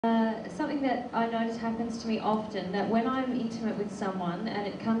Something that I notice happens to me often, that when I'm intimate with someone and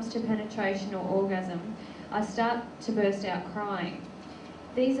it comes to penetration or orgasm, I start to burst out crying.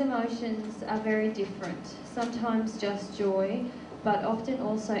 These emotions are very different, sometimes just joy, but often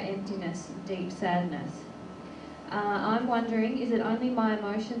also emptiness and deep sadness. I'm wondering, is it only my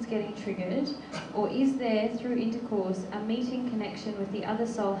emotions getting triggered, or is there, through intercourse, a meeting connection with the other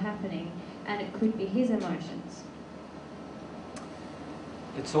soul happening, and it could be his emotions?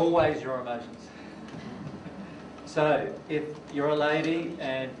 It's always your emotions. So if you're a lady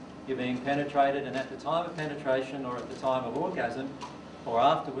and you're being penetrated, and at the time of penetration or at the time of orgasm or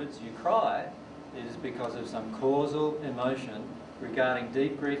afterwards you cry, it is because of some causal emotion regarding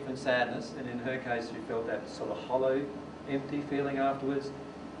deep grief and sadness, and in her case you felt that sort of hollow, empty feeling afterwards,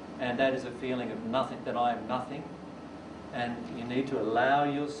 and that is a feeling of nothing, that I am nothing, and you need to allow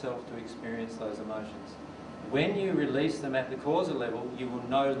yourself to experience those emotions. When you release them at the causal level, you will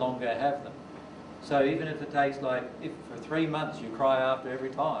no longer have them. So even if it takes, like, if for 3 months you cry after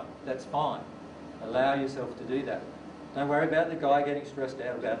every time, that's fine. Allow yourself to do that. Don't worry about the guy getting stressed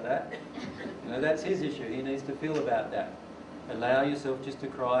out about that. You know, that's his issue. He needs to feel about that. Allow yourself just to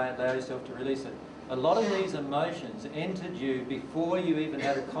cry, allow yourself to release it. A lot of these emotions entered you before you even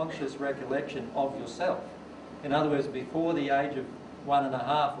had a conscious recollection of yourself. In other words, before the age of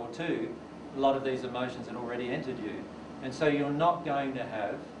 1.5 or 2, a lot of these emotions had already entered you. And so you're not going to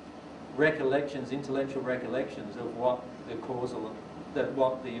have recollections, intellectual recollections of what the causal,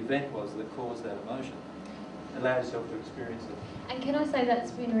 what the event was that caused that emotion. Allow yourself to experience it. And can I say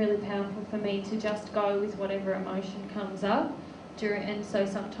that's been really powerful for me, to just go with whatever emotion comes up during, and so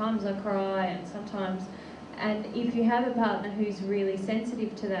sometimes I cry and sometimes, and if you have a partner who's really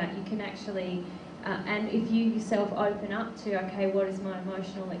sensitive to that, you can actually, and if you yourself open up to, okay, what is my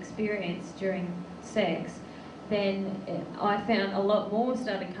emotional experience during sex, then I found a lot more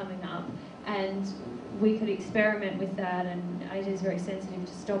started coming up, and we could experiment with that, and AJ is very sensitive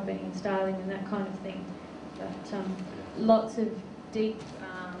to stopping and starting and that kind of thing. But lots of deep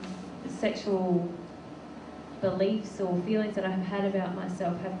sexual beliefs or feelings that I've had about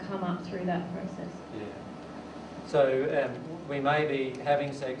myself have come up through that process. Yeah. So we may be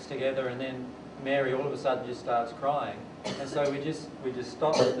having sex together, and then Mary all of a sudden just starts crying, and so we just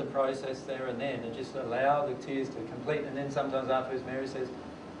stop the process there and then, and just allow the tears to complete. And then sometimes afterwards Mary says,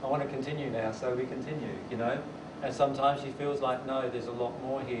 "I want to continue now," so we continue, you know. And sometimes she feels like, no, there's a lot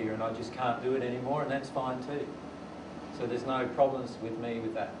more here and I just can't do it anymore, and that's fine too. So there's no problems with me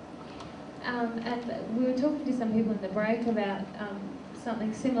with that. And we were talking to some people in the break about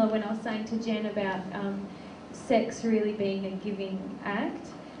something similar when I was saying to Jen about sex really being a giving act,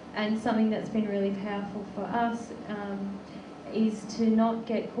 and something that's been really powerful for us is to not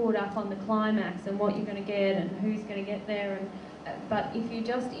get caught up on the climax and what you're going to get and who's going to get there, and but if you're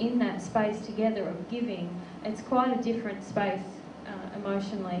just in that space together of giving, it's quite a different space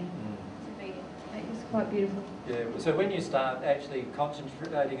emotionally to be. It's quite beautiful. Yeah, so when you start actually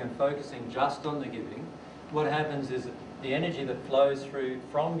concentrating and focusing just on the giving, what happens is the energy that flows through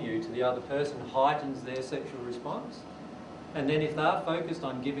from you to the other person heightens their sexual response. And then if they're focused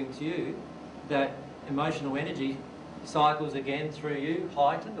on giving to you, that emotional energy cycles again through you,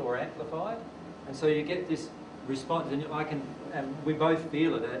 heightened or amplified. And so you get this response, and we both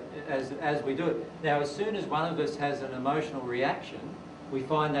feel it as we do it. Now, as soon as one of us has an emotional reaction, we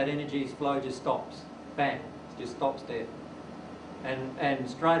find that energy flow just stops. Bang, it just stops dead. And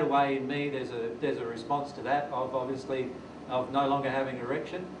straight away in me, there's a response to that of no longer having an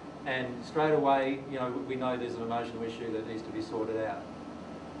erection, and straight away, you know, we know there's an emotional issue that needs to be sorted out.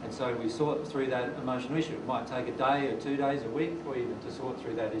 And so we sort through that emotional issue. It might take a day or 2 days, a week, or even to sort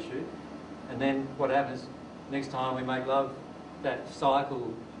through that issue. And then what happens next time we make love, that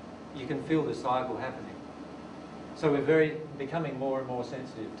cycle, you can feel the cycle happening. So we're becoming more and more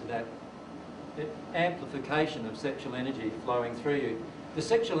sensitive to that amplification of sexual energy flowing through you. The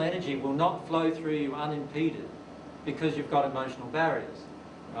sexual energy will not flow through you unimpeded because you've got emotional barriers,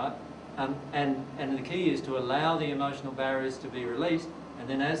 right? And the key is to allow the emotional barriers to be released, and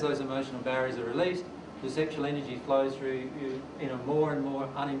then as those emotional barriers are released, the sexual energy flows through you in a more and more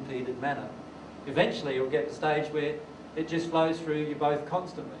unimpeded manner. Eventually you'll get to the stage where it just flows through you both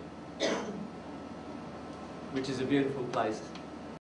constantly, which is a beautiful place